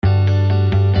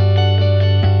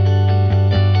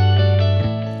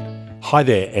Hi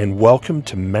there, and welcome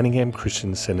to Manningham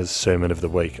Christian Centre's Sermon of the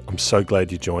Week. I'm so glad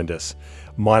you joined us.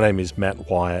 My name is Matt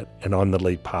Wyatt, and I'm the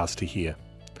lead pastor here.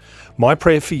 My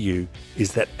prayer for you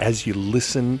is that as you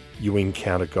listen, you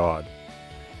encounter God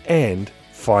and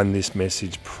find this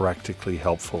message practically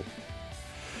helpful.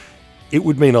 It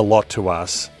would mean a lot to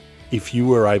us if you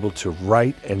were able to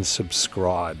rate and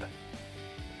subscribe.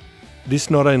 This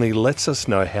not only lets us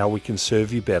know how we can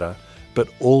serve you better, but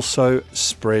also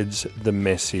spreads the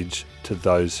message to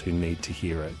those who need to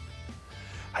hear it.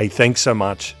 Hey, thanks so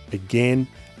much again,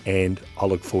 and I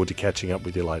look forward to catching up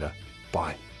with you later.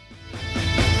 Bye.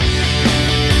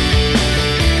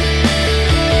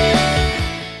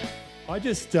 I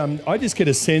just get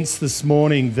a sense this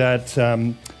morning that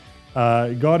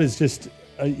God is just,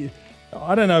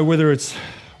 I don't know whether it's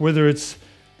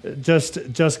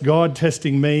just God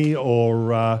testing me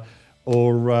or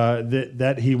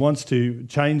that he wants to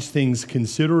change things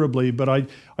considerably, but I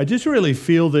just really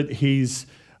feel that he's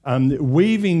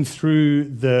weaving through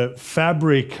the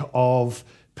fabric of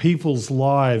people's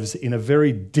lives in a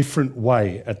very different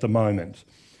way at the moment.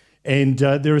 And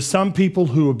there are some people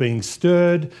who are being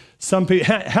stirred. Some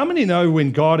people, how many know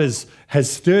when God has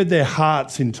stirred their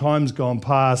hearts in times gone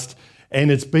past and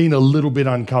it's been a little bit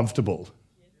uncomfortable?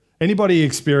 Anybody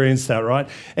experience that, right?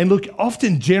 And look,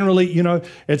 often generally,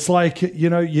 it's like, you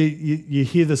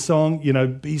hear the song,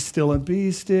 be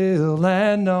still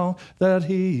and know that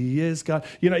he is God.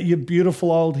 Your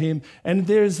beautiful old hymn. And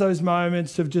there's those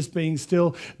moments of just being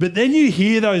still. But then you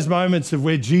hear those moments of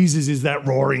where Jesus is that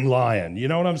roaring lion. You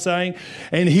know what I'm saying?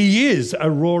 And he is a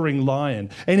roaring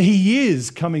lion. And he is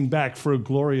coming back for a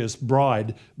glorious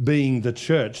bride, being the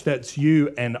church. That's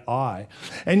you and I.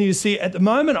 And you see, at the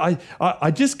moment,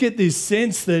 I just get this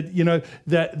sense that,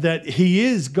 that he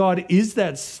is, God is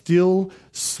that still,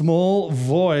 small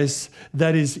voice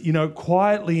that is,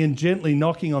 quietly and gently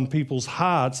knocking on people's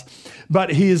hearts.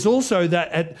 But he is also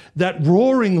that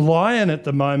roaring lion at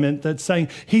the moment that's saying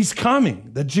he's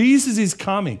coming, that Jesus is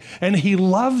coming, and he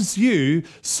loves you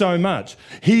so much.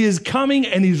 He is coming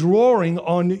and he's roaring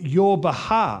on your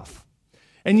behalf.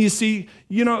 And you see,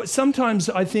 sometimes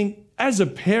I think as a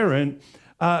parent,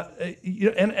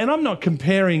 and I'm not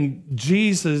comparing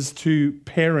Jesus to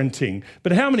parenting,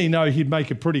 but how many know he'd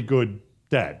make a pretty good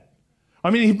dad?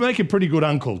 I mean, he'd make a pretty good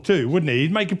uncle too, wouldn't he?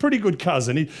 He'd make a pretty good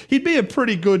cousin. He'd be a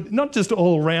pretty good, not just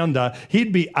all-rounder,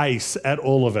 he'd be ace at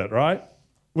all of it, right?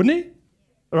 Wouldn't he?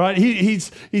 Right?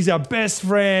 He's our best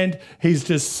friend. He's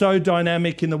just so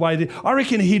dynamic in the way that, I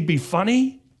reckon he'd be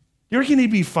funny. You reckon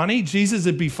he'd be funny? Jesus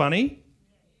would be funny?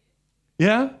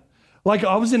 Yeah? Like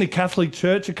I was in a Catholic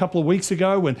church a couple of weeks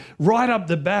ago and right up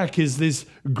the back is this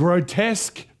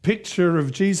grotesque picture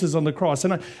of Jesus on the cross.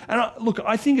 And look,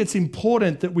 I think it's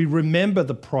important that we remember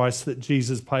the price that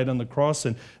Jesus paid on the cross,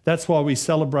 and that's why we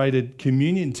celebrated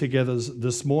communion together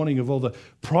this morning of all the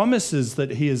promises that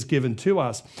he has given to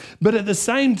us. But at the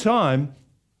same time,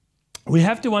 we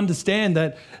have to understand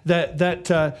that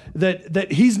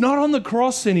he's not on the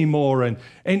cross anymore, and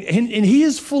he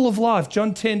is full of life.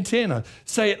 John 10:10, I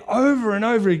say it over and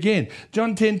over again.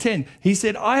 John 10:10, he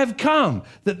said, I have come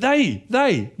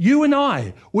that you and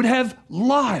I would have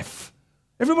life.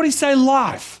 Everybody say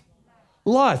life.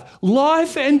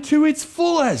 Life and to its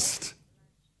fullest.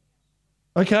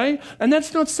 Okay? And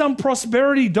that's not some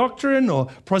prosperity doctrine or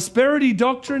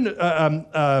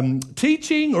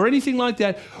teaching or anything like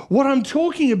that. What I'm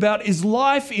talking about is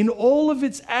life in all of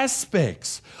its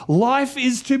aspects. Life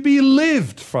is to be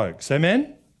lived, folks.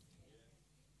 Amen?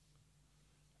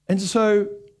 And so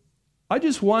I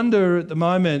just wonder at the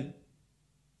moment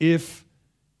if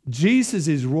Jesus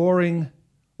is roaring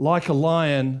like a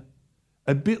lion,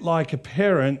 a bit like a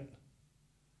parent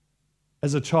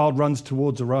as a child runs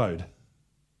towards a road.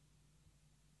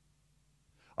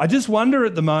 I just wonder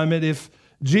at the moment if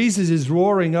Jesus is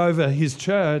roaring over his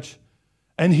church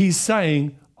and he's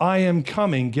saying, I am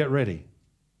coming, get ready.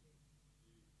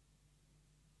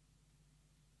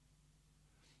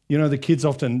 The kids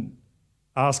often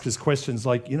ask us questions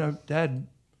like, Dad,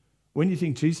 when do you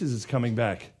think Jesus is coming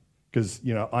back? Because,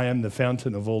 I am the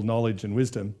fountain of all knowledge and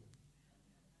wisdom.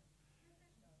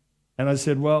 And I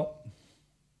said, well,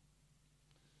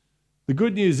 the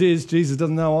good news is Jesus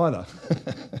doesn't know either.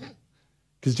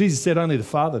 Because Jesus said only the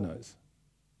Father knows.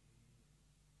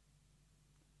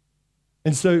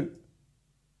 And so,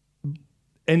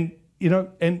 and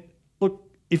look,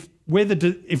 if we're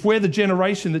the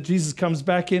generation that Jesus comes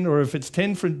back in, or if it's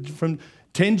 10 from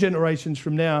 10 generations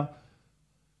from now,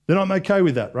 then I'm okay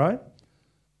with that, right?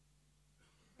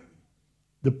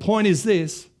 The point is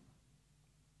this.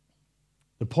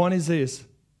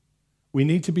 We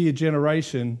need to be a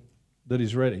generation that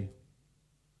is ready.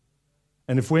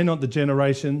 And if we're not the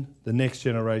generation, the next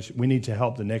generation, we need to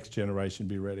help the next generation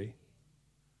be ready.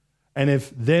 And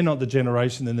if they're not the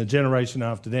generation, then the generation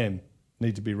after them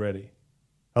need to be ready.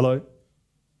 Hello?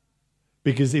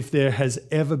 Because if there has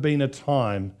ever been a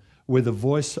time where the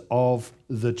voice of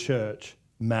the church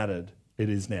mattered, it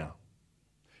is now.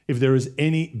 If there has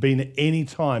been any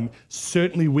time,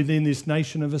 certainly within this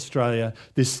nation of Australia,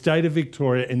 this state of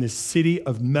Victoria, and this city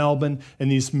of Melbourne,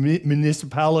 and this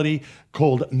municipality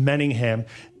called Manningham,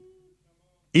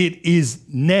 it is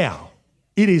now.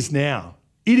 It is now.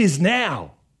 It is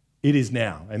now. It is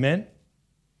now. Amen?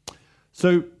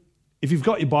 So if you've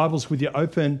got your Bibles with you,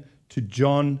 open to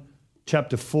John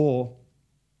chapter 4.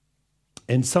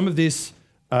 And some of this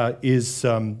is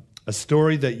a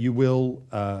story that you will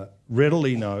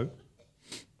readily know.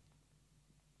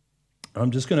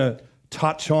 I'm just going to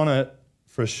touch on it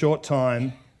for a short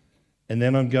time, and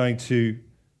then I'm going to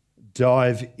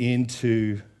dive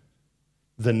into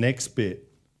the next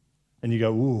bit. And you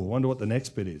go, ooh, I wonder what the next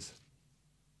bit is.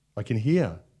 I can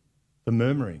hear the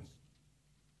murmuring.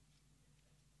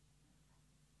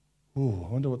 Ooh,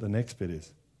 I wonder what the next bit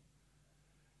is.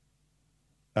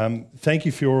 Thank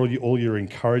you for all your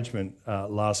encouragement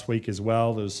last week as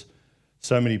well. There's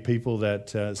so many people that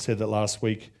said that last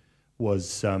week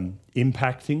was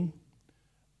impacting.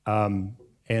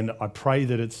 And I pray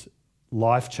that it's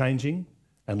life-changing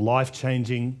and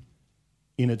life-changing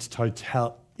in its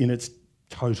total.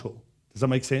 Does that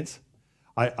make sense?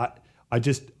 I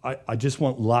just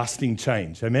want lasting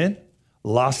change. Amen?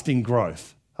 Lasting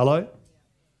growth. Hello?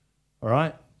 All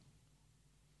right?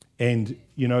 And,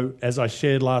 you know, as I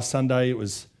shared last Sunday, it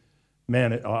was,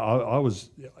 man, I was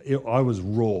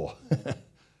raw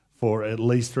for at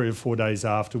least 3 or 4 days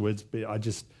afterwards. But I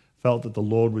just felt that the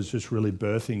Lord was just really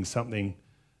birthing something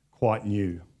quite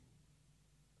new.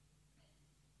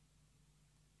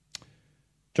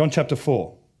 John chapter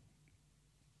 4.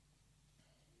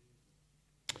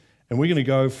 And we're going to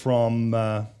go from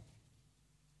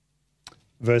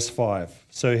verse 5.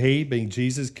 So he, being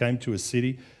Jesus, came to a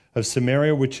city of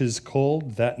Samaria, which is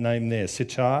called that name there,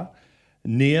 Sychar,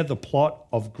 near the plot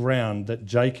of ground that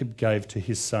Jacob gave to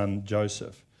his son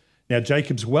Joseph. Now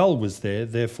Jacob's well was there,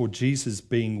 therefore Jesus,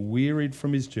 being wearied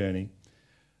from his journey,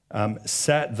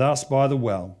 sat thus by the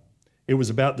well. It was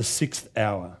about the 6th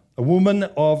hour. A woman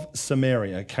of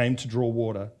Samaria came to draw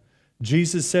water.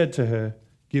 Jesus said to her,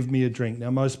 "Give me a drink." Now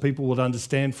most people would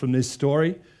understand from this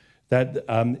story that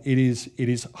it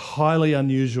is highly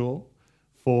unusual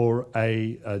for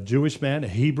a Jewish man, a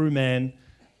Hebrew man,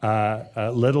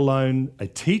 let alone a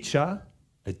teacher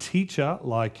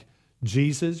like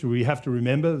Jesus. We have to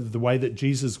remember the way that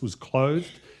Jesus was clothed.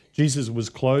 Jesus was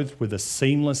clothed with a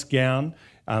seamless gown.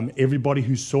 Everybody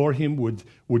who saw him would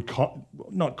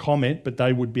not comment, but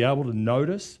they would be able to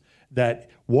notice that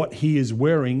what he is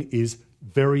wearing is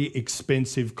very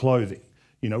expensive clothing.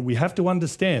 You know, we have to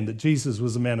understand that Jesus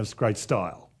was a man of great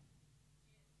style.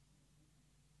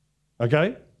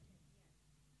 Okay?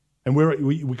 And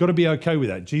we've got to be okay with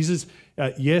that. Jesus,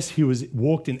 yes, he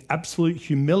walked in absolute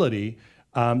humility,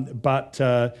 but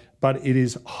it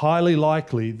is highly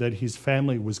likely that his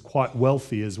family was quite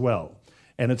wealthy as well.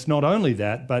 And it's not only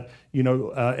that, but, you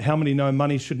know, how many know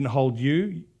money shouldn't hold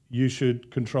you? You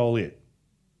should control it.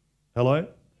 Hello?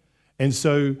 And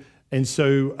so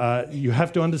you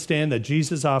have to understand that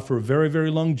Jesus, after a very, very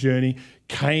long journey,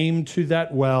 came to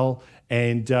that well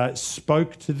and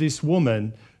spoke to this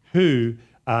woman who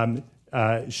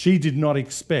she did not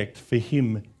expect for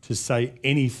him to say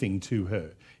anything to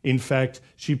her. In fact,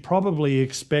 she probably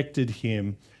expected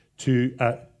him to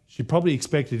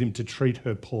treat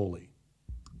her poorly.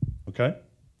 Okay?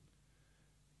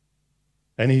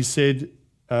 And he said,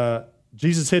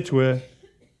 Jesus said to her,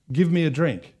 "Give me a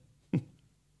drink."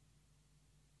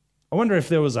 I wonder if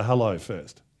there was a hello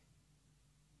first.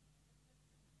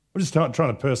 I'm just trying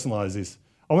to personalise this.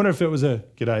 I wonder if it was a,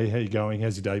 "G'day, how you going?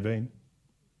 How's your day been?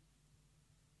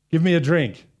 Give me a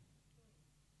drink."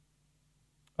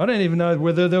 I don't even know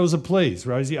whether there was a please,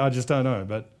 Rosie. I just don't know.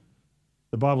 But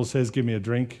the Bible says, "Give me a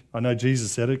drink." I know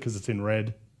Jesus said it because it's in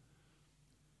red.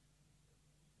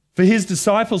 For his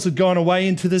disciples had gone away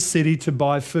into the city to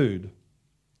buy food.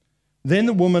 Then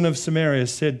the woman of Samaria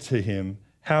said to him,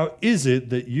 "How is it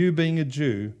that you, being a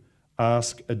Jew,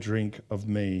 ask a drink of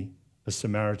me, a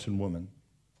Samaritan woman?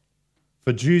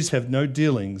 For Jews have no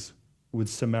dealings with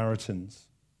Samaritans."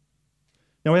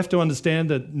 Now we have to understand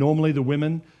that normally the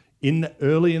women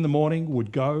early in the morning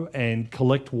would go and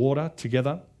collect water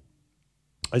together.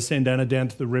 I send Anna down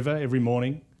to the river every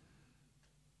morning.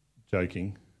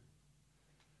 Joking.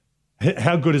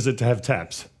 How good is it to have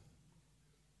taps?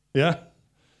 Yeah?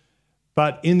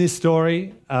 But in this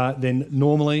story, then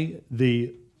normally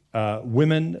the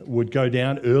women would go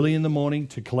down early in the morning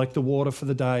to collect the water for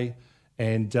the day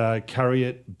and carry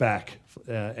it back,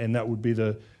 and that would be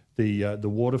the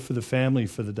water for the family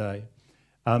for the day.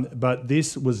 But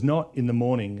this was not in the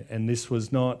morning, and this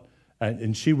was not,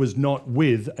 and she was not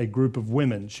with a group of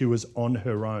women. She was on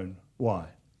her own. Why?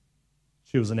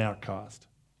 She was an outcast.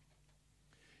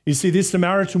 You see, this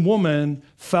Samaritan woman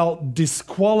felt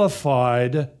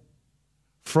disqualified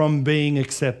from being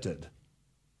accepted.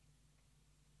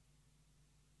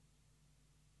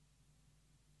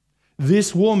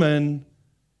 This woman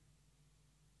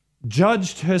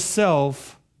judged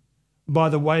herself by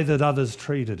the way that others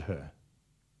treated her.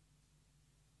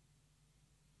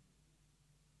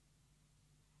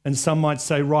 And some might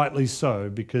say rightly so,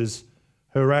 because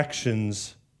her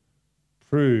actions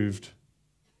proved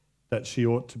that she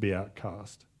ought to be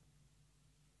outcast.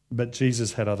 But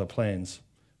Jesus had other plans.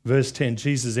 Verse 10,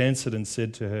 Jesus answered and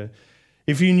said to her,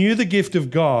 "If you knew the gift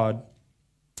of God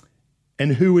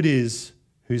and who it is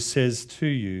who says to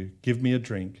you, 'Give me a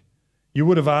drink,' you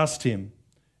would have asked him,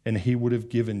 and he would have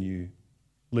given you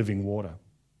living water."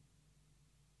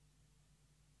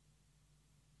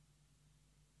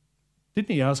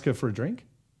 Didn't he ask her for a drink?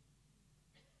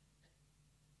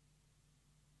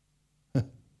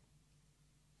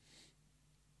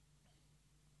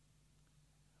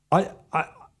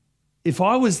 If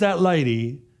I was that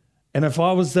lady and if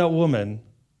I was that woman,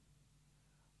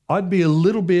 I'd be a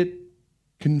little bit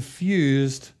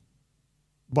confused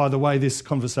by the way this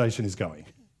conversation is going.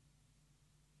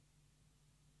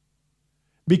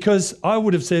 Because I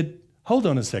would have said, hold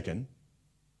on a second.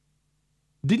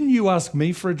 Didn't you ask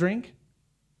me for a drink?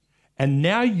 And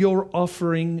now you're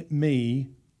offering me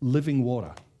living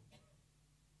water.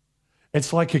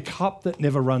 It's like a cup that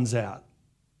never runs out.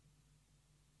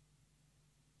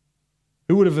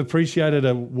 Who would have appreciated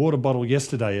a water bottle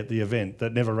yesterday at the event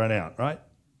that never ran out, right?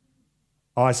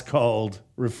 Ice cold,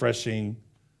 refreshing,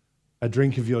 a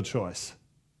drink of your choice.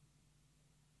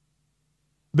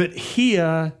 But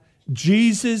here,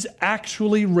 Jesus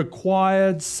actually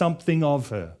required something of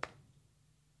her.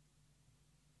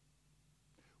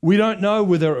 We don't know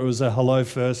whether it was a hello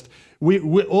first.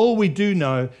 All we do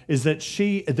know is that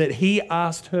he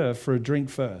asked her for a drink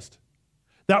first.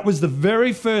 That was the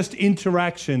very first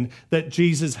interaction that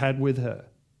Jesus had with her.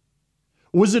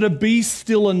 Was it a be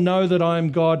still and know that I am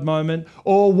God moment?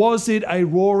 Or was it a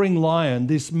roaring lion,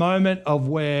 this moment of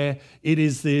where it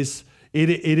is this,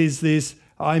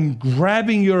 I'm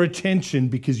grabbing your attention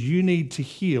because you need to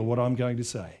hear what I'm going to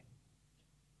say?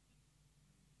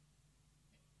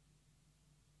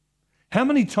 How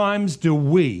many times do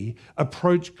we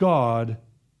approach God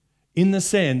in the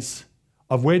sense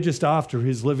of we're just after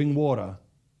his living water,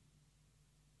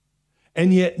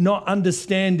 and yet not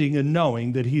understanding and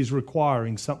knowing that he's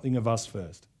requiring something of us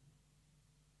first?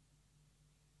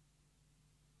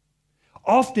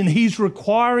 Often he's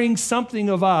requiring something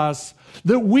of us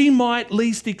that we might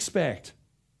least expect.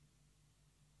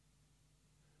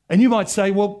 And you might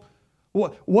say, well,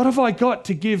 what have I got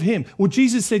to give him? Well,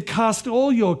 Jesus said, cast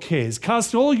all your cares,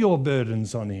 cast all your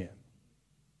burdens on him.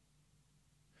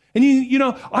 And you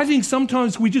know, I think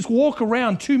sometimes we just walk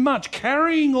around too much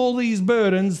carrying all these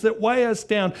burdens that weigh us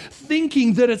down,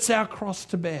 thinking that it's our cross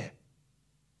to bear.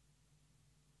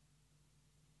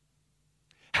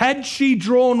 Had she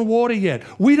drawn water yet?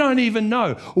 We don't even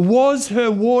know. Was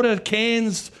her water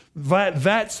cans,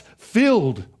 vats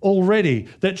filled already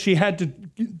that she had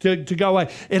to go away?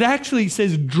 It actually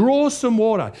says draw some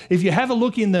water. If you have a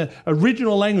look in the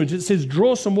original language, it says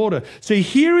draw some water. So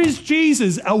here is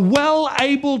Jesus, a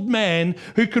well-abled man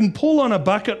who can pull on a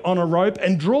bucket on a rope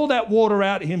and draw that water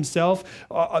out himself,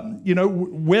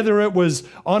 whether it was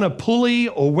on a pulley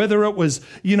or whether it was,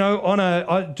 on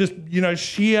a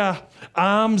sheer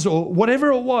arms or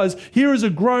whatever it was. Here is a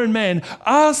grown man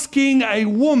asking a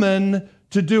woman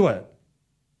to do it.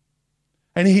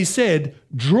 And he said,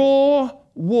 draw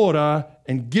water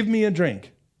and give me a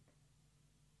drink.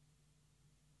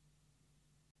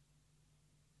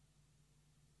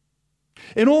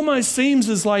 It almost seems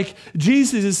as like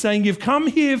Jesus is saying, you've come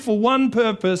here for one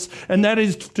purpose, and that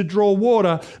is to draw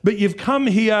water, but you've come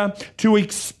here to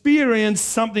experience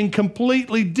something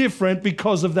completely different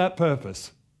because of that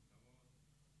purpose.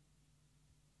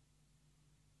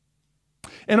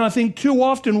 And I think too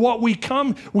often we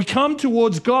come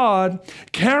towards God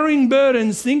carrying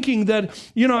burdens, thinking that,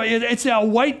 it's our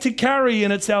weight to carry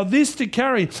and it's our this to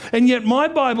carry. And yet my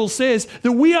Bible says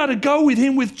that we are to go with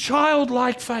him with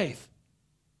childlike faith.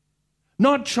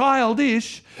 Not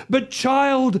childish, but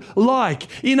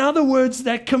childlike. In other words,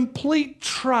 that complete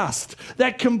trust,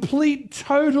 that complete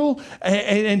total,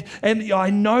 and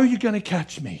I know you're going to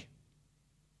catch me.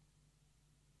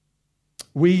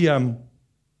 People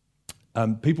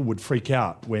would freak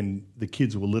out when the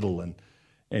kids were little,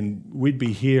 and we'd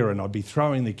be here and I'd be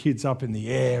throwing the kids up in the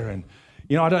air, and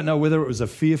I don't know whether it was a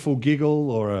fearful giggle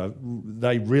or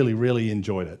they really, really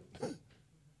enjoyed it.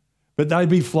 But they'd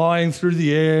be flying through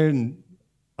the air and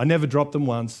I never dropped them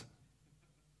once.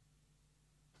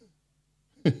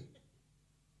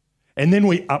 And then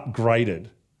we upgraded.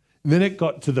 Then it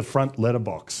got to the front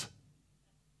letterbox.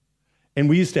 And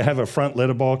we used to have a front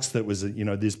letterbox that was,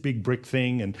 this big brick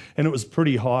thing, and it was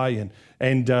pretty high.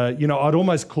 And I'd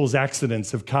almost cause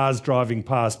accidents of cars driving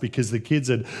past because the kids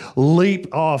would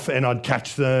leap off and I'd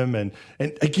catch them. And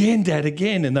again, Dad,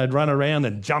 again. And they'd run around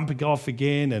and jumping off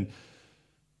again.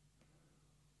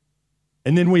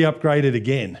 And then we upgraded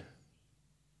again.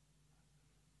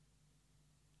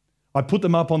 I put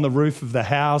them up on the roof of the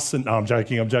house, and no, I'm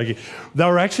joking. They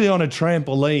were actually on a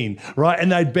trampoline, right?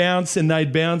 And they'd bounce and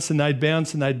they'd bounce and they'd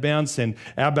bounce and they'd bounce. And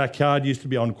our backyard used to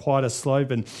be on quite a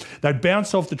slope, and they'd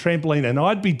bounce off the trampoline, and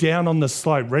I'd be down on the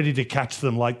slope ready to catch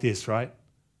them like this, right?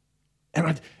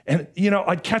 And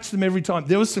I'd catch them every time.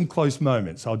 There was some close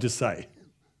moments, I'll just say.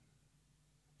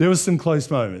 There was some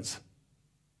close moments.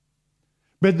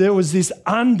 But there was this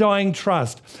undying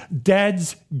trust.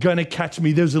 Dad's going to catch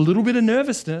me. There was a little bit of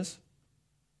nervousness.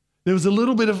 There was a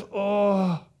little bit of,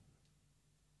 oh.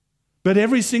 But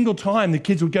every single time the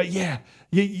kids would go, yeah,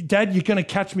 Dad, you're going to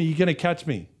catch me. You're going to catch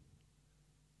me.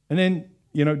 And then,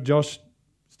 Josh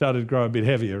started to grow a bit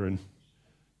heavier, and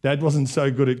Dad wasn't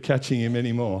so good at catching him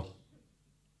anymore.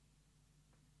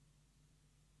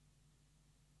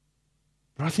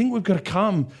 But I think we've got to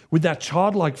come with that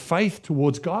childlike faith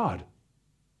towards God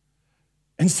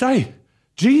and say,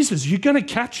 Jesus, you're going to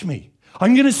catch me.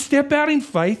 I'm going to step out in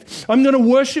faith. I'm going to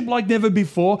worship like never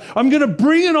before. I'm going to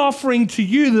bring an offering to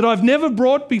you that I've never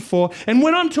brought before. And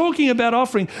when I'm talking about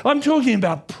offering, I'm talking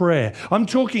about prayer. I'm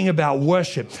talking about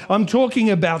worship. I'm talking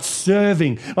about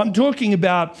serving. I'm talking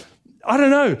about,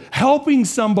 helping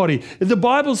somebody. The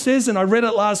Bible says, and I read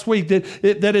it last week, that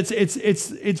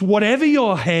it's whatever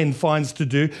your hand finds to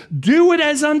do it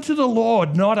as unto the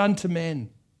Lord, not unto men.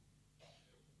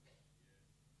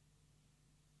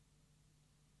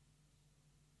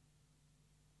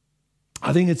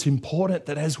 I think it's important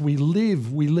that as we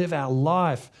live our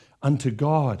life unto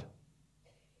God.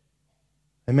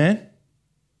 Amen?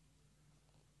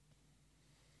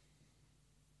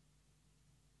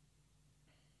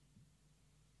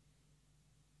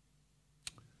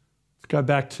 Let's go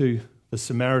back to the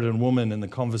Samaritan woman and the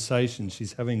conversation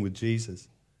she's having with Jesus.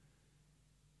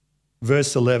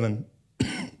 Verse 11.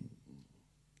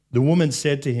 The woman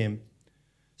said to him,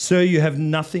 "Sir, you have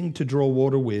nothing to draw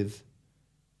water with,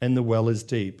 and the well is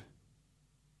deep.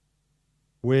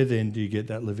 Where then do you get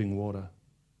that living water?"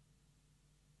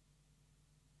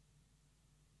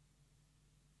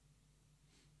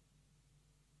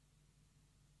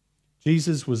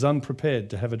 Jesus was unprepared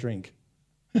to have a drink.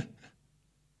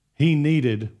 He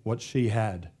needed what she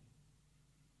had.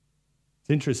 It's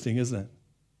interesting, isn't it?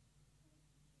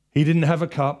 He didn't have a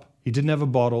cup. He didn't have a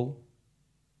bottle.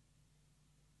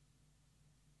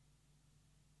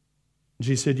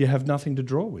 She said, "You have nothing to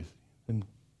draw with. And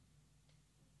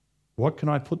what can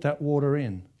I put that water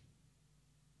in?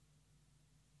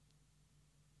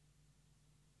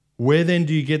 Where then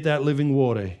do you get that living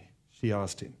water?" she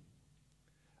asked him.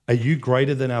 "Are you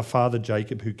greater than our father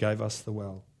Jacob, who gave us the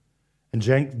well and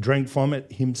drank from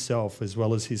it himself, as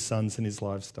well as his sons and his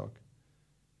livestock?"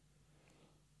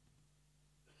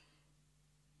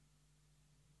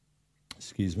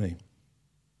 Excuse me.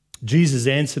 Jesus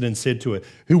answered and said to her,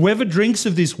 "Whoever drinks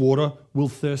of this water will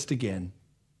thirst again.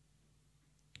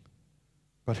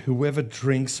 But whoever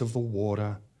drinks of the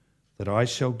water that I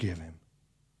shall give him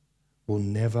will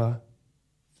never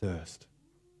thirst.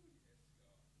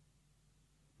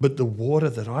 But the water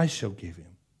that I shall give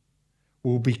him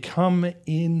will become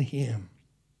in him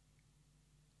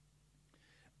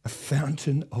a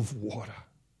fountain of water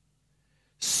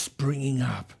springing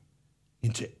up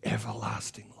into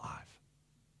everlasting life."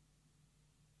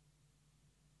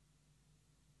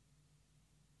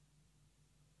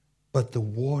 But the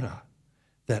water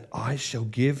that I shall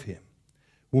give him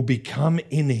will become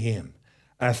in him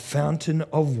a fountain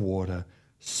of water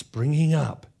springing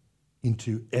up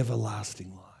into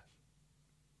everlasting life.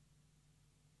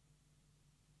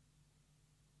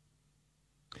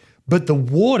 But the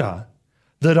water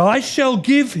that I shall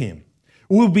give him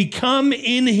will become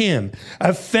in him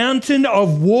a fountain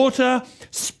of water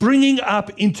springing up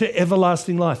into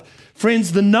everlasting life.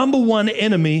 Friends, the number one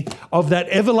enemy of that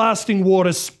everlasting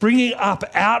water springing up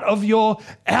out of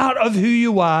who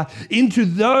you are into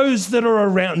those that are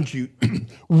around you,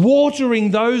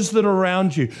 watering those that are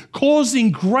around you,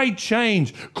 causing great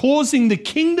change, causing the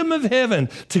kingdom of heaven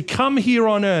to come here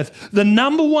on earth. The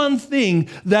number one thing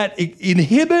that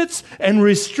inhibits and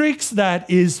restricts that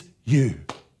is you.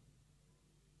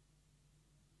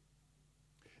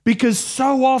 Because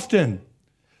so often,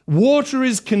 water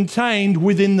is contained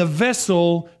within the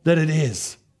vessel that it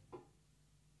is.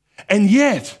 And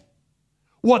yet,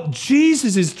 what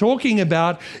Jesus is talking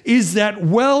about is that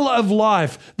well of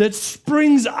life that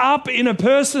springs up in a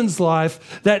person's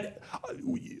life, that,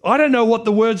 I don't know what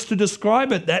the words to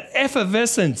describe it, that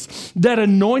effervescence, that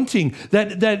anointing,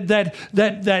 that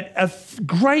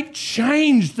great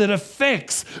change that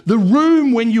affects the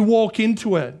room when you walk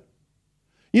into it.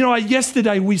 You know,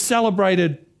 yesterday we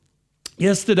celebrated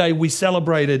the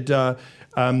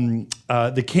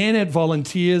CareNet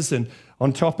volunteers, and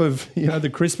on top of the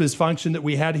Christmas function that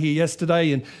we had here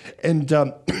yesterday, and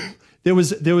there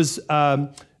was a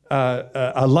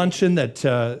luncheon that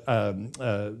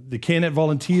the CareNet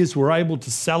volunteers were able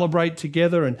to celebrate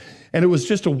together, and it was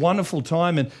just a wonderful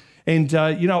time. And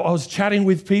I was chatting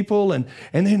with people, and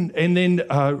then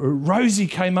Rosie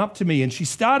came up to me and she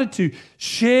started to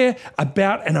share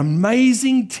about an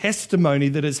amazing testimony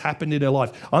that has happened in her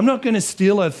life. I'm not going to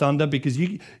steal her thunder because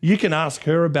you can ask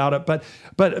her about it,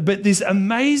 but this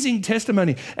amazing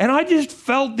testimony, and I just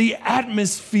felt the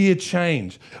atmosphere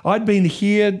change. I'd been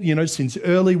here, since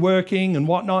early working and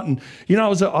whatnot, and I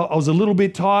was a little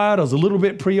bit tired. I was a little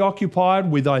bit preoccupied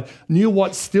with I knew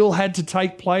what still had to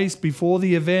take place before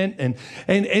the event.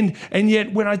 And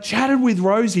yet when I chatted with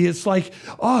Rosie, it's like,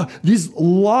 this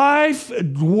life,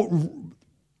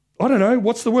 I don't know,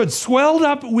 what's the word, swelled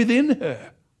up within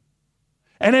her.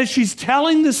 And as she's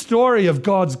telling the story of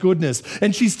God's goodness,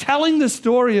 and she's telling the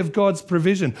story of God's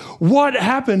provision, what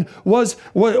happened was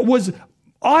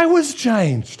I was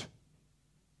changed.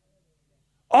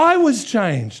 I was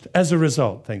changed as a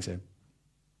result. Thanks, Em.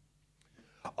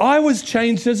 I was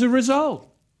changed as a result.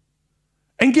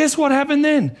 And guess what happened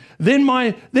then? Then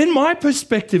my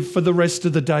perspective for the rest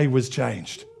of the day was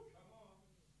changed.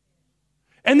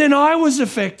 And then I was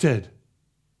affected.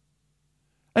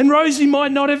 And Rosie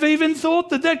might not have even thought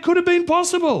that could have been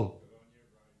possible.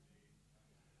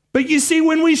 But you see,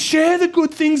 when we share the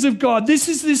good things of God, this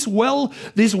is this well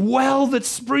that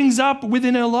springs up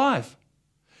within our life.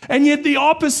 And yet the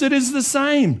opposite is the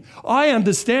same. I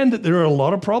understand that there are a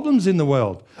lot of problems in the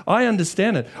world. I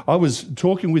understand it. I was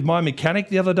talking with my mechanic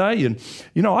the other day, and,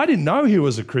 I didn't know he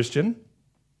was a Christian.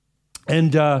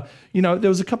 And, there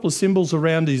was a couple of symbols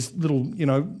around his little,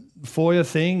 foyer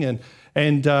thing, and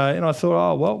I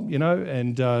thought,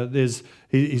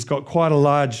 he's got quite a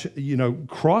large,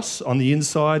 cross on the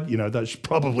inside. That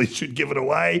probably should give it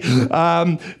away.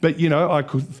 But I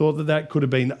thought that could have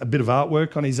been a bit of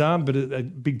artwork on his arm, but a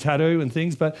big tattoo and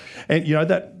things.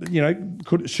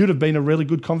 Should have been a really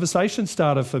good conversation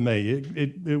starter for me.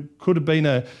 It could have been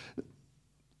a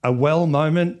well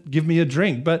moment. Give me a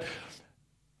drink, but.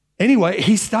 Anyway,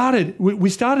 we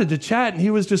started to chat, and he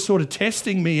was just sort of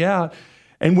testing me out.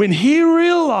 And when he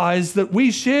realized that we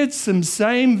shared some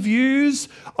same views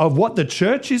of what the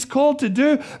church is called to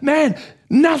do, man,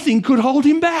 nothing could hold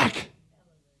him back.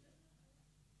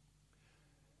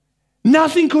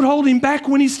 Nothing could hold him back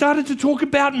when he started to talk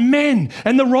about men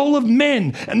and the role of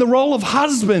men and the role of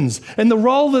husbands and the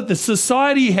role that the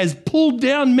society has pulled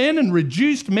down men and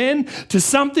reduced men to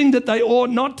something that they ought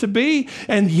not to be.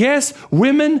 And yes,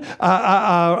 women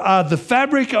are the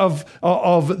fabric of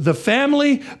the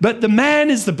family, but the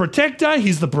man is the protector,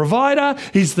 he's the provider,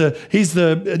 he's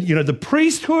the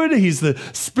priesthood, he's the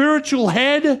spiritual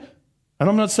head. And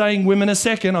I'm not saying women are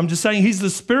second. I'm just saying he's the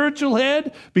spiritual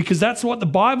head, because that's what the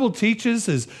Bible teaches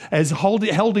as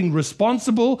holding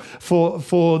responsible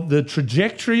for the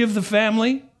trajectory of the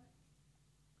family.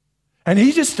 And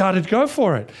he just started to go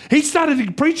for it. He started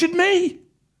to preach at me.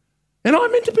 And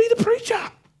I'm meant to be the preacher.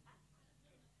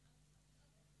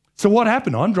 So what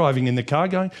happened? I'm driving in the car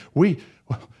going, we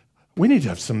need to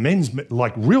have some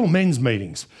real men's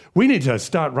meetings. We need to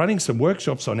start running some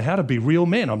workshops on how to be real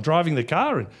men. I'm driving the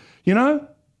car and,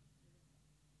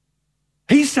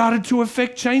 he started to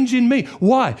affect change in me.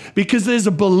 Why? Because there's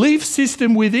a belief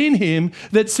system within him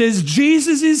that says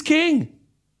Jesus is king.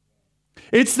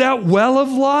 It's that well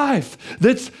of life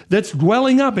that's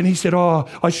welling up. And he said,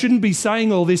 I shouldn't be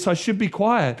saying all this. I should be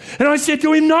quiet. And I said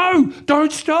to him, no,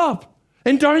 don't stop.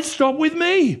 And don't stop with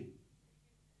me.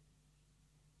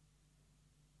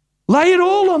 Lay it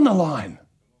all on the line.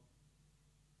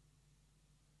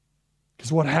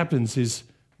 Because what happens is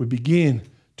we begin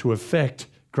to affect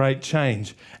great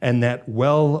change, and that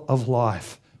well of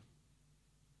life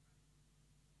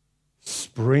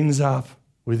springs up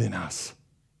within us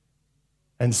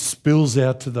and spills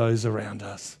out to those around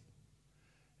us.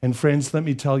 And friends, let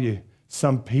me tell you,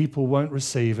 some people won't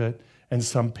receive it and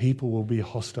some people will be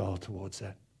hostile towards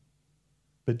it.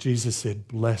 But Jesus said,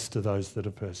 blessed are those that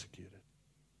are persecuted.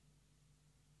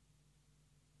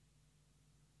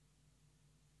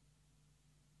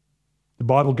 The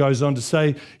Bible goes on to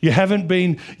say, you haven't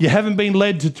been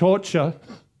led to torture.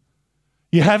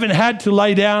 You haven't had to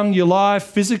lay down your life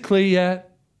physically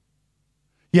yet.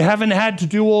 You haven't had to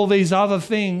do all these other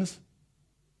things.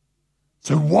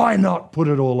 So why not put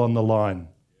it all on the line?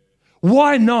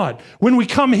 Why not? When we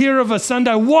come here of a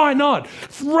Sunday, why not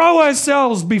throw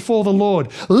ourselves before the Lord,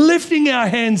 lifting our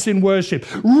hands in worship,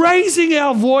 raising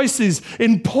our voices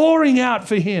in pouring out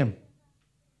for Him?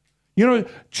 You know,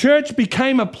 church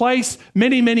became a place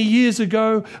many, many years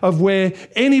ago of where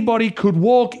anybody could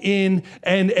walk in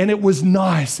and it was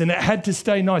nice and it had to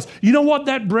stay nice. You know what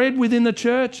that bred within the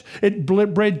church? It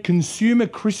bred consumer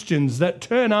Christians that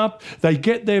turn up, they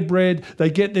get their bread, they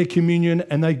get their communion,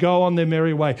 and they go on their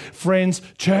merry way. Friends,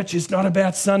 church is not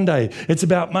about Sunday. It's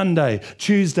about Monday,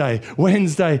 Tuesday,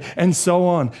 Wednesday, and so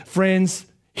on. Friends,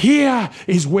 here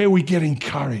is where we get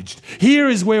encouraged. Here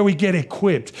is where we get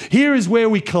equipped. Here is where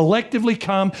we collectively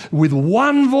come with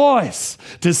one voice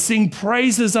to sing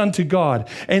praises unto God.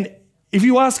 And if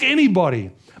you ask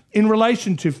anybody in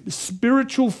relation to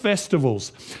spiritual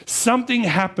festivals, something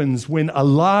happens when a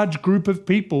large group of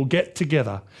people get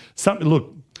together.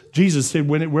 Look, Jesus said,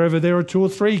 wherever there are 2 or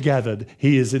 3 gathered,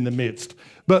 He is in the midst.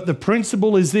 But the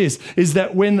principle is this, is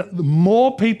that when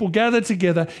more people gather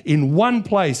together in one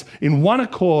place, in one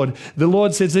accord, the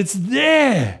Lord says it's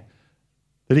there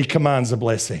that He commands a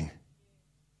blessing.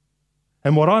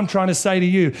 And what I'm trying to say to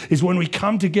you is when we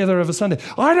come together of a Sunday,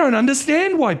 I don't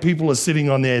understand why people are sitting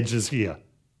on the edges here.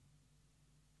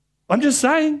 I'm just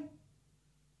saying.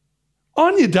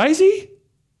 On you, Daisy.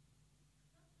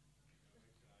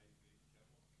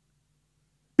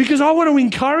 Because I want to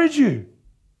encourage you.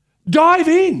 Dive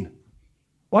in.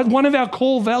 One of our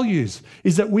core values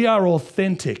is that we are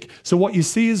authentic. So what you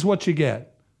see is what you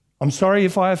get. I'm sorry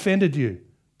if I offended you,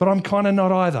 but I'm kind of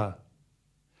not either.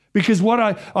 Because what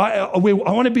I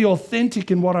want to be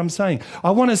authentic in what I'm saying.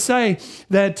 I want to say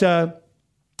that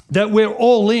we're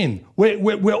all in.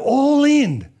 We're all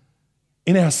in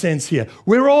our sense here.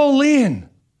 We're all in.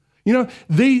 You know,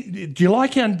 do you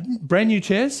like our brand new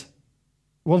chairs?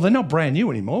 Well, they're not brand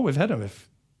new anymore. We've had them a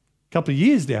couple of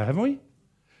years now, haven't we?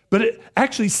 But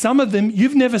actually, some of them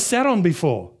you've never sat on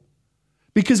before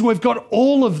because we've got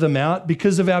all of them out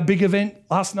because of our big event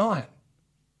last night.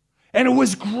 And it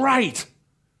was great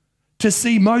to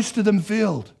see most of them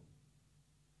filled.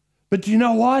 But do you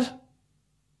know what?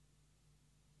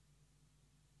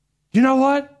 You know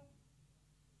what?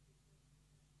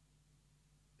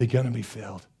 They're going to be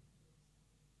filled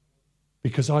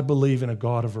because I believe in a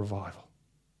God of revival.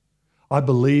 I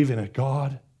believe in a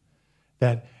God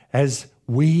that as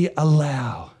we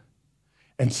allow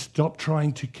and stop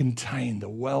trying to contain the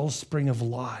wellspring of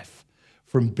life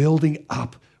from building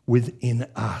up within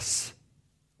us,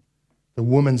 the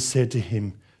woman said to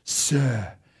him,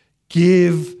 "Sir,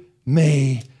 give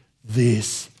me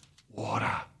this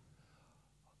water."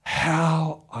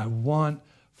 How I want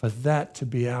for that to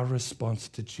be our response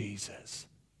to Jesus.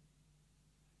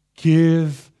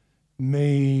 Give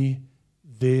me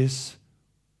this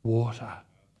water.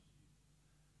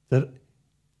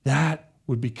 That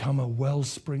would become a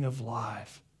wellspring of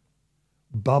life,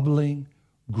 bubbling,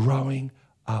 growing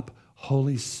up.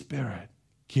 Holy Spirit,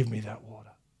 give me that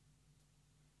water.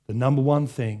 The number one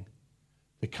thing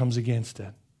that comes against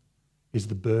it is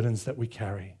the burdens that we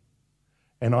carry.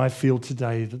 And I feel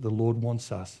today that the Lord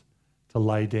wants us to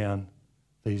lay down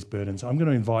these burdens. I'm going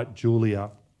to invite Julie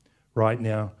up right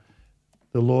now.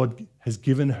 The Lord has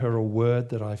given her a word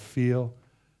that I feel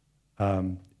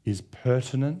is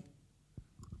pertinent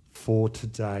for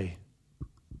today.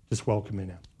 Just welcome her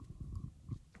now.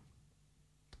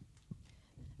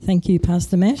 Thank you,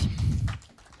 Pastor Matt.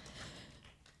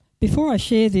 Before I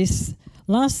share this,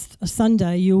 last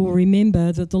Sunday you will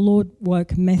remember that the Lord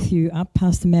woke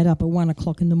Pastor Matt up at 1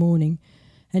 o'clock in the morning,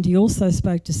 and he also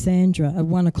spoke to Sandra at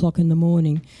 1 o'clock in the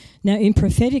morning. Now, in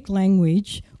prophetic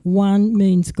language, 1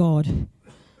 means God.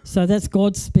 So that's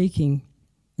God speaking.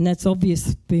 And that's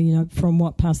obvious, from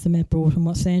what Pastor Matt brought and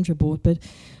what Sandra brought. But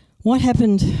what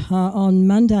happened on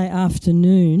Monday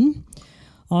afternoon,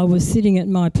 I was sitting at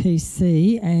my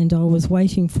PC and I was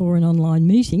waiting for an online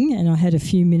meeting, and I had a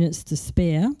few minutes to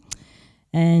spare,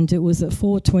 and it was at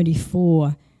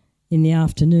 4:24 in the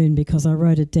afternoon because I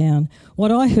wrote it down.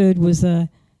 What I heard was a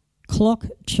clock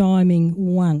chiming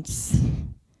once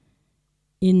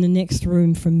in the next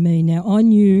room from me. Now, I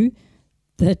knew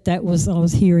that I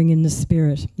was hearing in the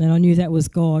spirit, and I knew that was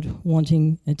God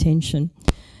wanting attention.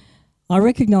 I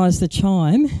recognised the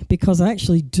chime because I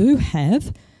actually do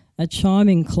have a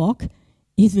chiming clock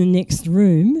in the next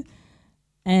room,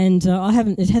 and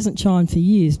it hasn't chimed for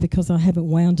years because I haven't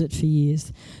wound it for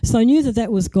years. So I knew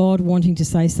that was God wanting to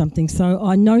say something. So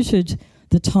I noted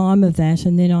the time of that,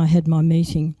 and then I had my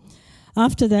meeting.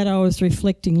 After that, I was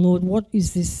reflecting, Lord, what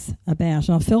is this about?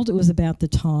 And I felt it was about the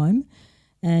time,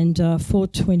 and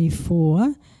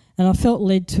 4:24, and I felt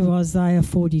led to Isaiah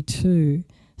 42,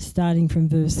 starting from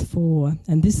verse 4.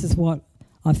 And this is what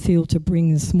I feel to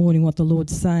bring this morning, what the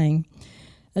Lord's saying.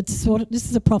 This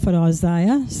is a prophet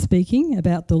Isaiah speaking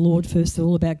about the Lord, first of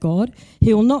all, about God.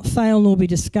 He will not fail nor be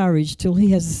discouraged till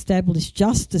he has established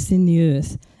justice in the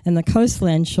earth, and the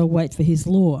coastland shall wait for his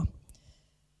law.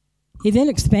 He then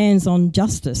expands on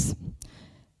justice.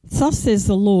 Thus says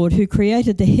the Lord, who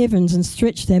created the heavens and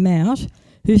stretched them out,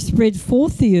 who spread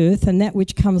forth the earth and that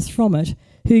which comes from it,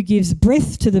 who gives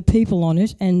breath to the people on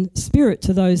it and spirit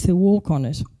to those who walk on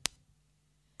it.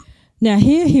 Now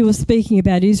here he was speaking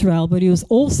about Israel, but he was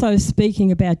also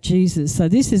speaking about Jesus. So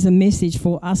this is a message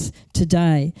for us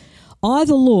today. I,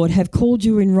 the Lord, have called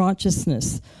you in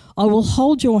righteousness. I will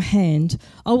hold your hand.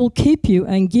 I will keep you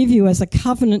and give you as a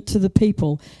covenant to the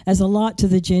people, as a light to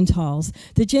the Gentiles.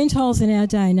 The Gentiles in our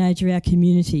day and age are our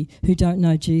community who don't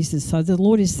know Jesus. So the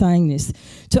Lord is saying this.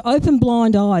 To open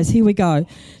blind eyes, here we go.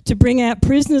 To bring out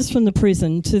prisoners from the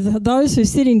prison, to those who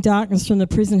sit in darkness from the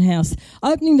prison house.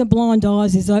 Opening the blind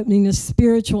eyes is opening the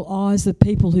spiritual eyes of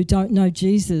people who don't know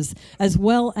Jesus, as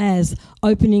well as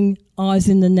opening eyes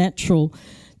in the natural.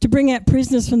 To bring out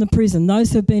prisoners from the prison, those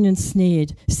who have been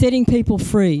ensnared, setting people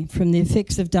free from the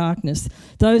effects of darkness,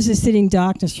 those who sit in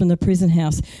darkness from the prison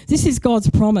house. This is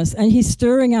God's promise, and he's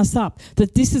stirring us up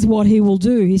that this is what he will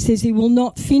do. He says he will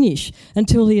not finish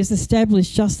until he has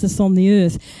established justice on the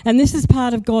earth. And this is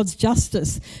part of God's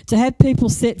justice, to have people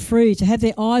set free, to have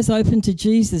their eyes open to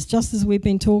Jesus, just as we've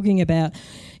been talking about.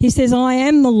 He says, I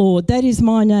am the Lord, that is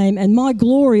my name, and my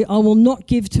glory I will not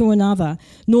give to another,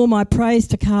 nor my praise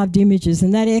to carved images.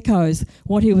 And that echoes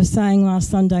what he was saying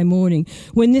last Sunday morning.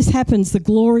 When this happens, the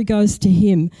glory goes to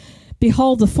him.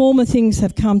 Behold, the former things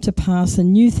have come to pass,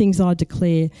 and new things I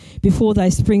declare. Before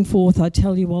they spring forth, I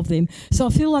tell you of them. So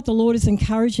I feel like the Lord is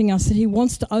encouraging us that he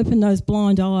wants to open those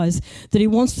blind eyes, that he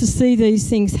wants to see these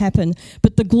things happen,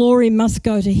 but the glory must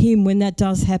go to him when that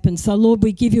does happen. So, Lord,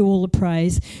 we give you all the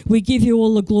praise. We give you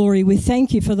all the glory. We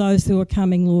thank you for those who are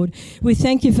coming, Lord. We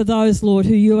thank you for those, Lord,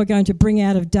 who you are going to bring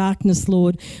out of darkness,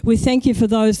 Lord. We thank you for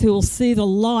those who will see the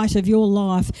light of your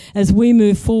life as we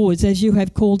move forwards, as you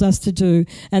have called us to do,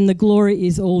 and the glory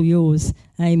is all yours.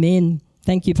 Amen.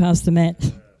 Thank you, Pastor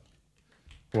Matt.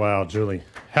 Wow, Julie.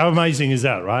 How amazing is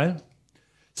that, right?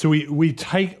 So we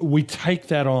take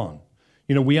that on.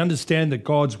 You know, we understand that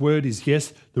God's word is,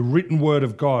 yes, the written word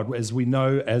of God, as we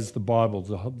know as the Bible.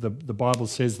 The Bible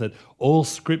says that all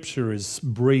scripture is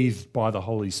breathed by the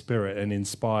Holy Spirit and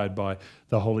inspired by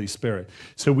the Holy Spirit.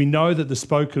 So we know that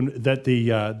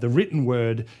the written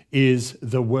word is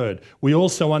the word. We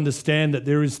also understand that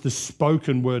there is the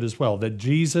spoken word as well, that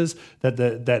Jesus,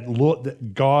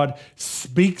 that God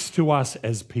speaks to us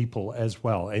as people as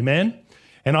well. Amen?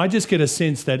 And I just get a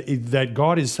sense that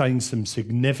God is saying some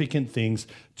significant things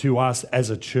to us as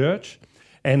a church.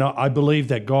 And I believe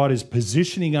that God is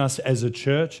positioning us as a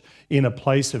church in a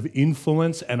place of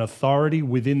influence and authority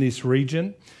within this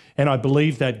region. And I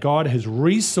believe that God has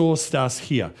resourced us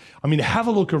here. I mean, have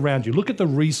a look around you. Look at the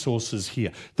resources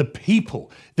here. The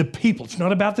people. It's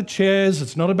not about the chairs.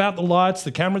 It's not about the lights,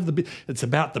 the cameras. It's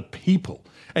about the people.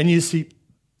 And you see,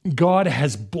 God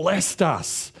has blessed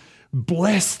us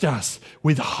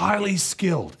with highly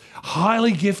skilled,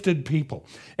 highly gifted people.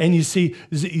 And you see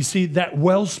that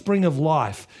wellspring of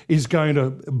life is going to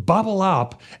bubble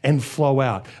up and flow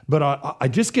out. But I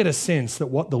just get a sense that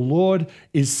what the Lord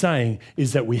is saying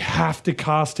is that we have to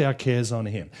cast our cares on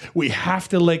him. We have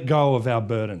to let go of our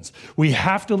burdens. We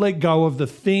have to let go of the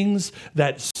things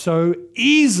that so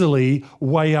easily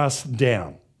weigh us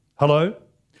down. Hello?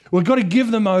 We've got to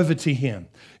give them over to him.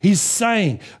 He's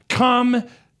saying,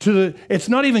 it's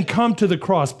not even come to the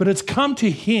cross, but it's come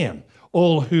to him.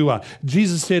 all who are.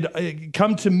 Jesus said,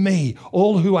 come to me,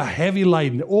 all who are heavy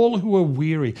laden, all who are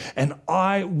weary, and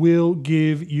I will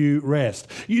give you rest.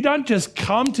 You don't just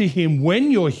come to him when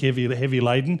you're heavy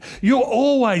laden. You're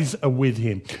always with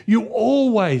him. You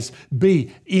always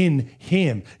be in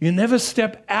him. You never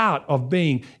step out of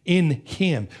being in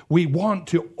him. We want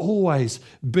to always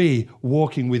be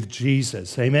walking with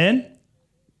Jesus. Amen?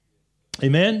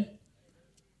 Amen?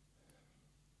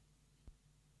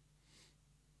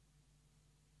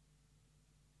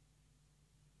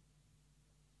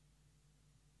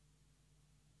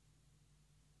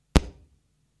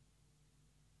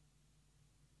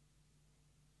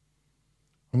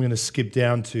 I'm going to skip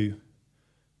down to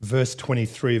verse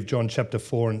 23 of John chapter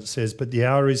 4, and it says, but the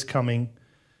hour is coming,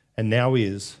 and now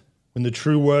is, when the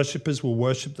true worshippers will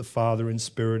worship the Father in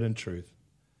spirit and truth.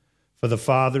 For the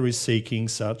Father is seeking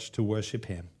such to worship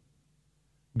him.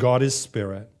 God is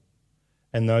spirit,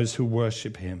 and those who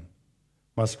worship him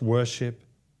must worship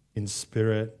in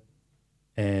spirit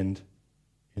and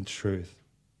in truth.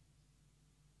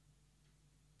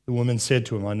 The woman said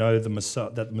to him, I know that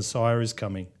the Messiah is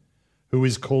coming, who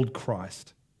is called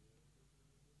Christ.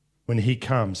 When he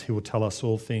comes, he will tell us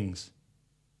all things.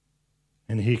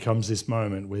 And here comes this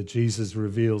moment where Jesus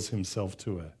reveals himself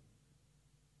to her.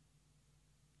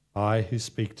 I who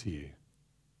speak to you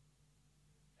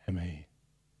am he.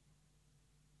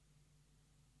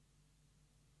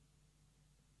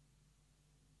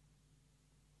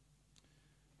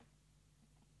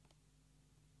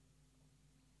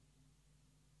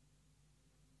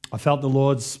 I felt the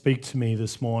Lord speak to me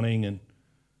this morning, and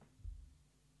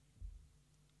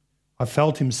I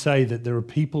felt him say that there are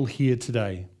people here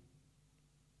today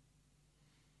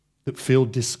that feel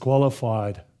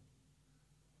disqualified,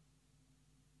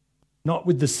 not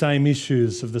with the same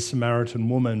issues of the Samaritan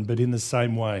woman, but in the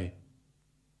same way.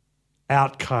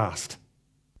 Outcast.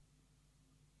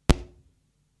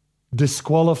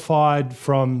 Disqualified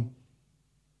from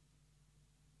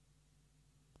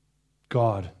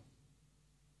God.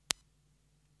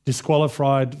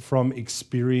 Disqualified from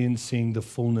experiencing the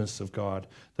fullness of God,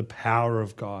 the power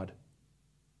of God.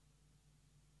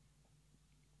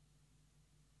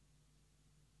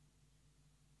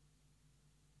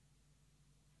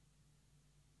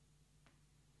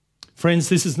 Friends,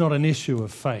 this is not an issue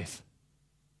of faith.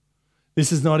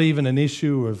 This is not even an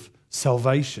issue of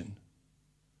salvation.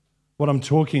 What I'm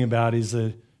talking about is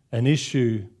an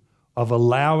issue of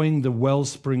allowing the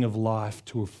wellspring of life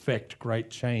to affect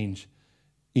great change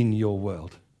in your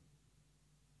world.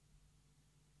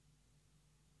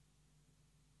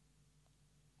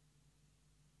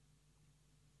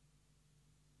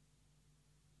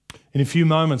 In a few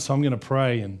moments, I'm going to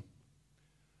pray, and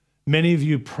many of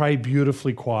you pray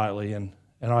beautifully quietly, and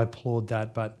I applaud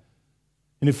that. But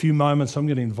in a few moments, I'm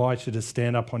going to invite you to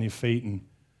stand up on your feet, and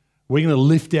we're going to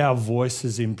lift our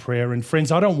voices in prayer. And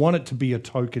friends, I don't want it to be a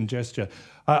token gesture.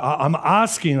 I'm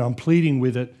asking, I'm pleading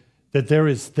with it, that there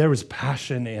is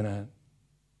passion in it.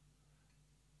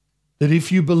 That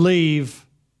if you believe,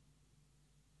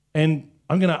 and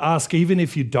I'm going to ask even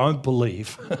if you don't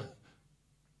believe,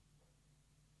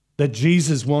 that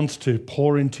Jesus wants to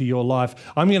pour into your life,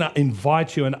 I'm going to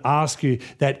invite you and ask you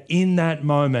that in that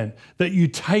moment, that you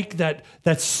take that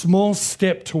small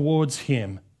step towards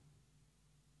him,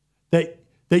 that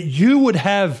you would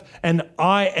have an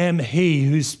I am he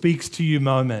who speaks to you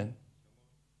moment.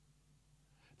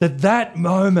 That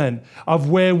moment of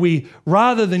where we,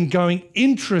 rather than going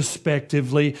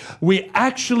introspectively, we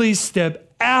actually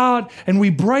step out and we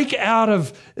break out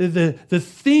of the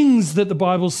things that the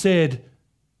Bible said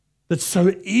that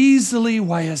so easily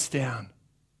weigh us down.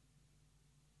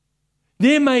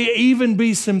 There may even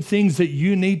be some things that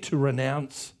you need to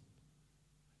renounce,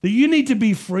 that you need to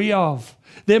be free of.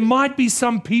 There might be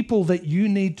some people that you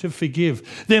need to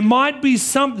forgive. There might be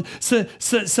some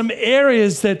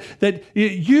areas that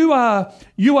you are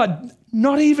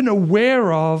not even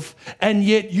aware of, and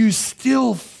yet you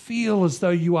still feel as though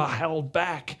you are held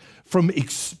back from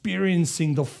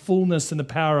experiencing the fullness and the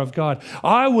power of God.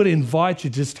 I would invite you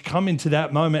just to come into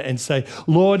that moment and say,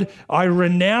 Lord, I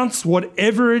renounce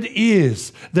whatever it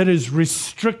is that is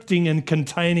restricting and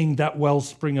containing that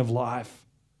wellspring of life.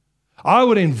 I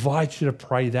would invite you to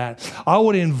pray that. I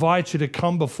would invite you to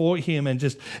come before him and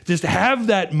just have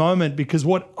that moment, because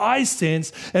what I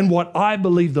sense and what I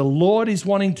believe the Lord is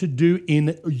wanting to do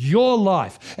in your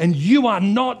life, and you are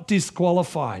not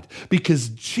disqualified because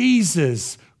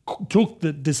Jesus took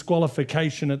the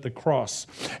disqualification at the cross,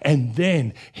 and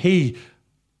then he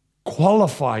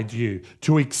qualified you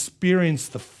to experience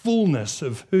the fullness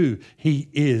of who he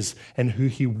is and who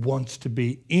he wants to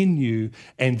be in you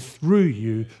and through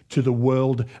you to the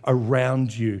world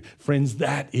around you. Friends,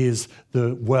 that is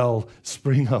the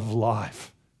wellspring of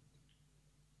life.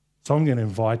 So I'm going to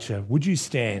invite you. Would you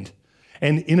stand?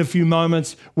 And in a few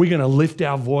moments, we're going to lift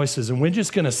our voices and we're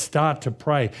just going to start to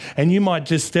pray. And you might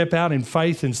just step out in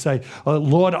faith and say, oh,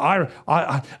 Lord,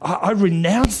 I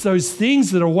renounce those things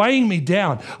that are weighing me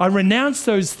down. I renounce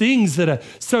those things that are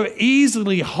so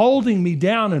easily holding me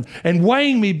down and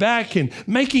weighing me back and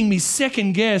making me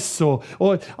second guess.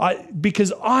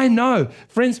 Because I know,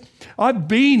 friends, I've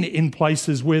been in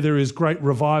places where there is great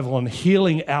revival and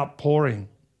healing outpouring.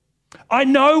 I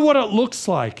know what it looks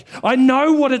like. I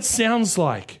know what it sounds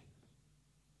like.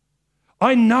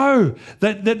 I know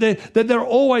that there are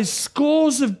always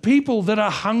scores of people that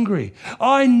are hungry.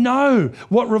 I know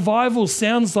what revival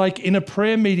sounds like in a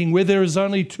prayer meeting where there is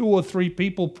only 2 or 3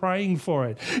 people praying for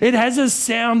it. It has a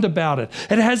sound about it.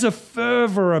 It has a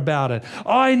fervor about it.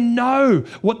 I know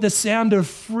what the sound of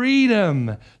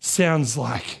freedom sounds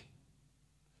like.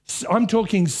 I'm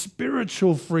talking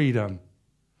spiritual freedom.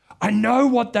 I know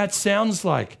what that sounds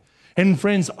like. And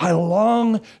friends, I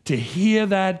long to hear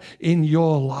that in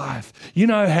your life. You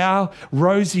know how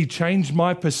Rosie changed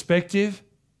my perspective?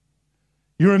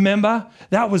 You remember?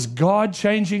 That was God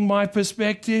changing my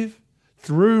perspective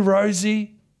through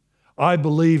Rosie. I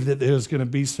believe that there's going to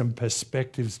be some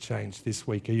perspectives change this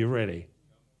week. Are you ready?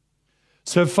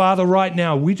 So, Father, right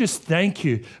now, we just thank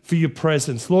you for your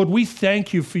presence. Lord, we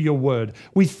thank you for your word.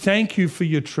 We thank you for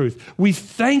your truth. We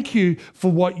thank you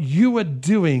for what you are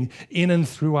doing in and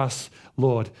through us,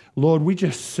 Lord. Lord, we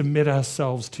just submit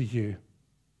ourselves to you.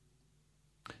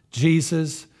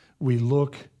 Jesus, we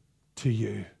look to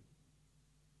you.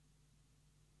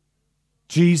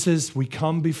 Jesus, we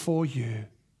come before you.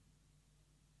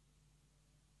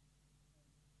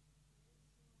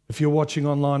 If you're watching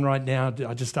online right now,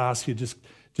 I just ask you, just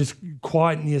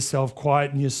quieten yourself,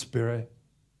 quieten your spirit,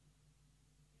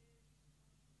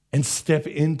 and step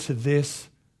into this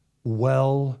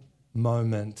well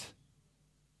moment.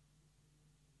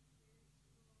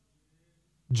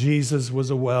 Jesus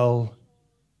was a well,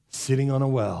 sitting on a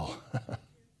well.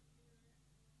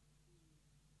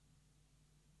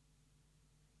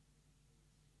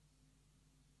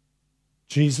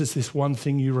 Jesus, this one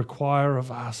thing you require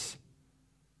of us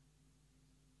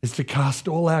is to cast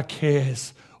all our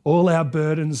cares, all our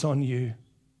burdens on you.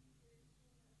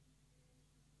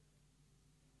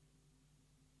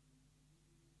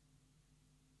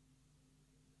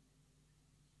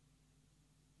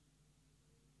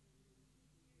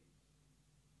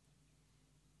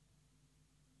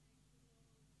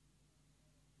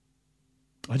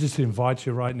 I just invite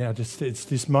you right now, it's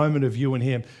this moment of you and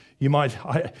him. You might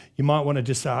want to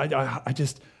just say,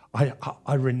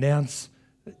 I renounce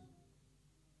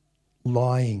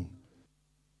lying.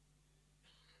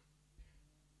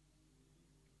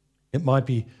 It might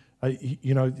be,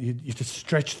 you just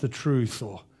stretch the truth,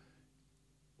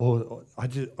 or I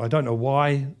don't know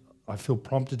why I feel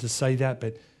prompted to say that,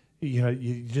 but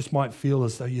you just might feel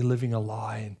as though you're living a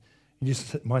lie, and you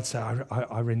just might say,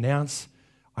 I renounce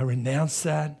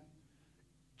that.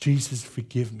 Jesus,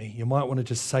 forgive me. You might want to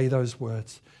just say those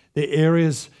words. There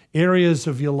are areas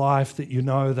of your life that you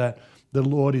know that the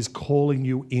Lord is calling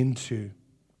you into.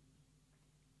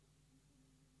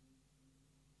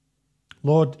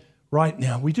 Lord, right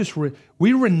now,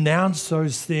 we renounce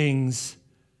those things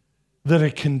that are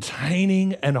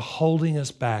containing and holding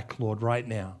us back, Lord, right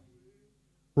now.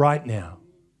 Right now.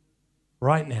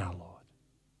 Right now, Lord.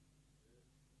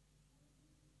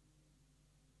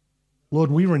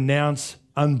 Lord, we renounce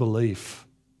unbelief.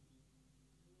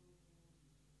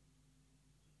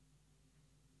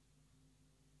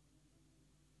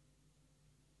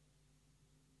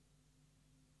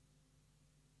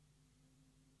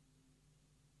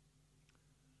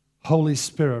 Holy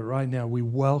Spirit, right now, we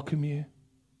welcome you.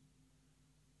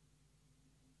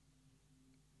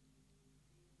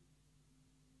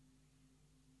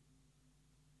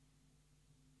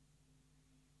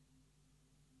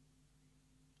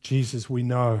 Jesus, we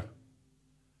know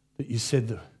that you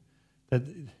said that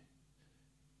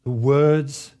the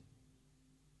words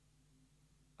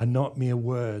are not mere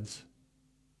words,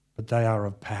 but they are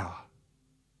of power.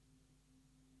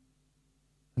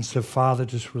 And so, Father,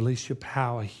 just release your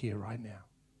power here right now.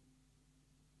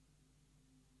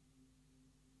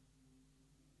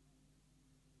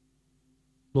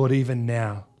 Lord, even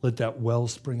now, let that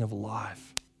wellspring of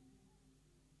life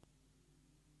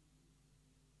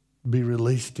be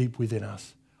released deep within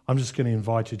us. I'm just going to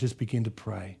invite you, just begin to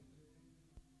pray.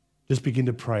 Just begin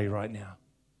to pray right now.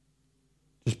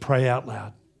 Just pray out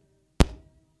loud.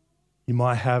 You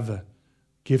might have a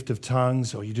gift of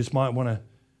tongues, or you just might want to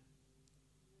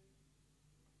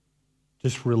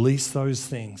just release those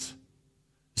things.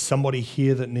 Somebody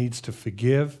here that needs to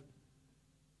forgive.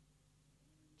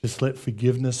 Just let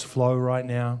forgiveness flow right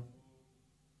now.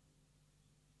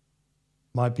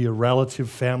 Might be a relative,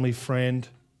 family, friend.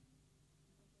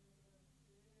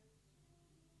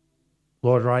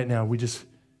 Lord, right now, we just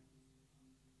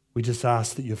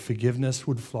ask that your forgiveness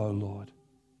would flow, Lord.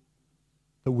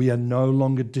 That we are no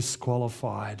longer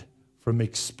disqualified from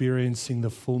experiencing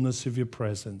the fullness of your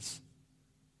presence.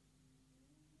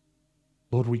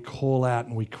 Lord, we call out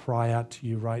and we cry out to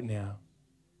you right now.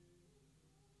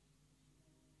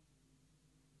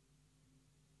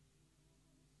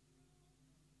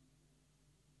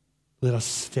 Let us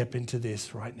step into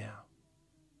this right now.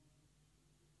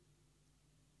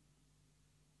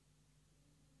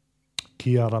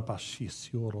 You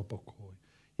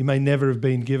may never have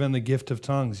been given the gift of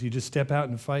tongues. You just step out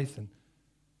in faith and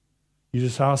you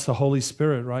just ask the Holy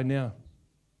Spirit right now.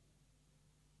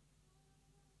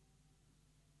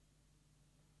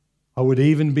 I would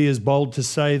even be as bold to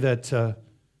say that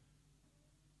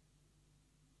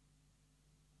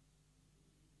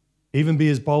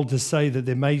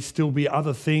there may still be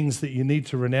other things that you need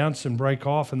to renounce and break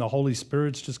off, and the Holy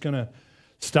Spirit's just going to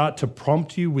start to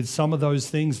prompt you with some of those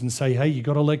things and say, hey, you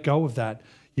got to let go of that.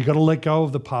 You got to let go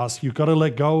of the past. You've got to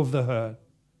let go of the hurt.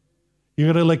 You've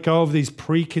got to let go of these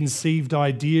preconceived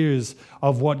ideas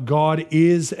of what God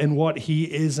is and what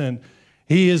he isn't.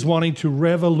 He is wanting to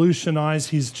revolutionize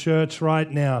his church right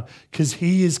now because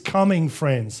he is coming,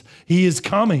 friends. He is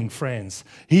coming, friends.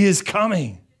 He is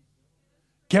coming.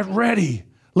 Get ready.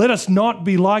 Let us not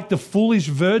be like the foolish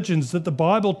virgins that the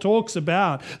Bible talks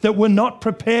about, that were not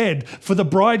prepared for the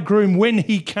bridegroom when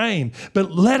he came.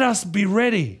 But let us be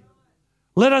ready.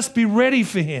 Let us be ready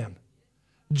for him.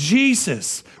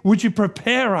 Jesus, would you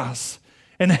prepare us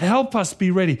and help us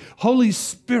be ready? Holy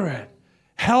Spirit,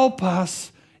 help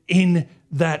us in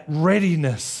that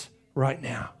readiness right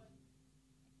now.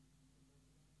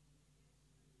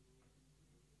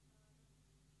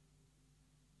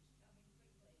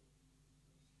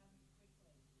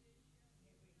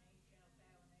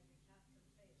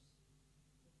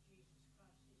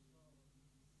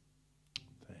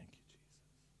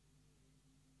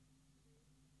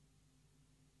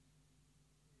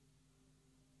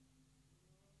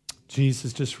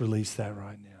 Jesus, just release that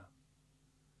right now.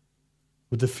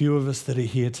 With the few of us that are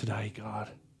here today, God.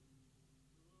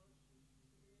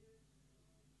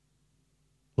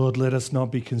 Lord, let us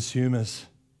not be consumers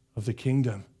of the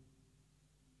kingdom.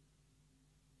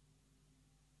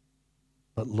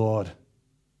 But Lord,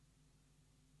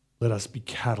 let us be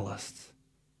catalysts.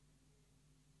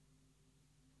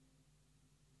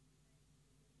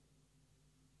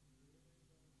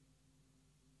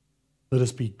 Let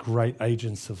us be great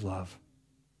agents of love.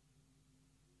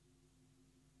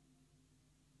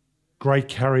 Great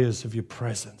carriers of your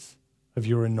presence, of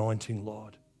your anointing,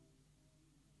 Lord.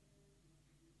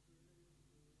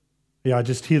 Yeah, I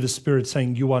just hear the Spirit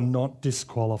saying, you are not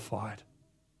disqualified.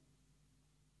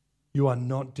 You are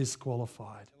not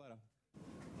disqualified.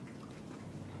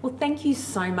 Well, thank you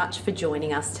so much for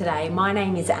joining us today. My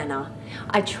name is Anna.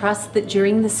 I trust that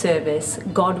during the service,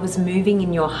 God was moving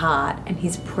in your heart and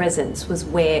his presence was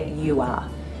where you are.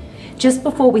 Just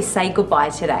before we say goodbye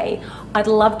today, I'd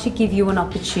love to give you an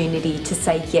opportunity to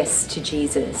say yes to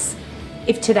Jesus.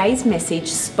 If today's message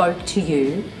spoke to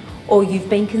you, or you've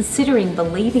been considering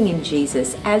believing in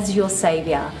Jesus as your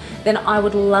Saviour, then I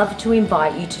would love to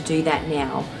invite you to do that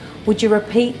now. Would you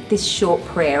repeat this short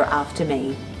prayer after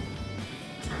me?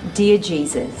 Dear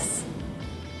Jesus,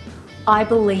 I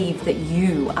believe that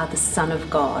you are the Son of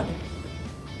God.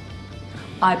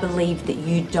 I believe that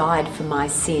you died for my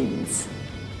sins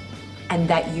and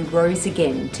that you rose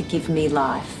again to give me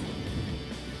life.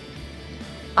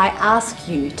 I ask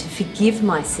you to forgive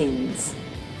my sins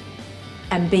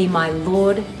and be my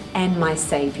Lord and my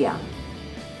Saviour.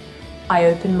 I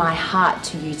open my heart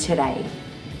to you today.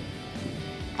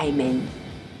 Amen.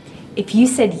 If you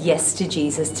said yes to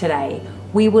Jesus today,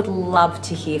 we would love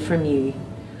to hear from you.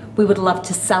 We would love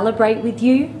to celebrate with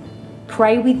you,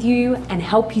 pray with you, and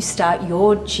help you start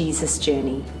your Jesus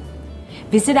journey.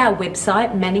 Visit our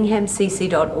website,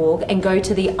 manninghamcc.org, and go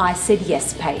to the I Said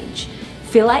Yes page.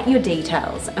 Fill out your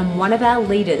details, and one of our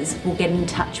leaders will get in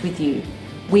touch with you.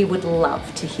 We would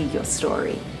love to hear your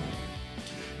story.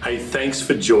 Hey, thanks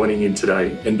for joining in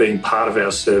today and being part of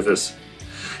our service.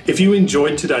 If you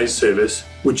enjoyed today's service,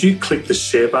 would you click the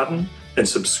share button and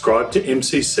subscribe to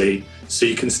MCC so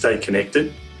you can stay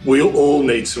connected? We all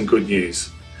need some good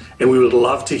news. and we would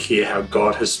love to hear how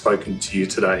God has spoken to you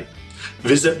today.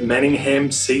 Visit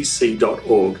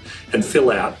manninghamcc.org and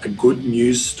fill out a good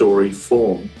news story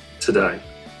form today.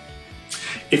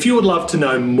 If you would love to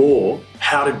know more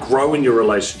how to grow in your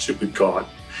relationship with God,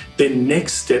 then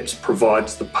Next Steps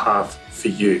provides the path for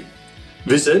you.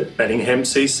 Visit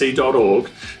manninghamcc.org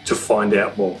to find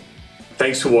out more.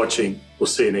 Thanks for watching. We'll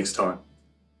see you next time.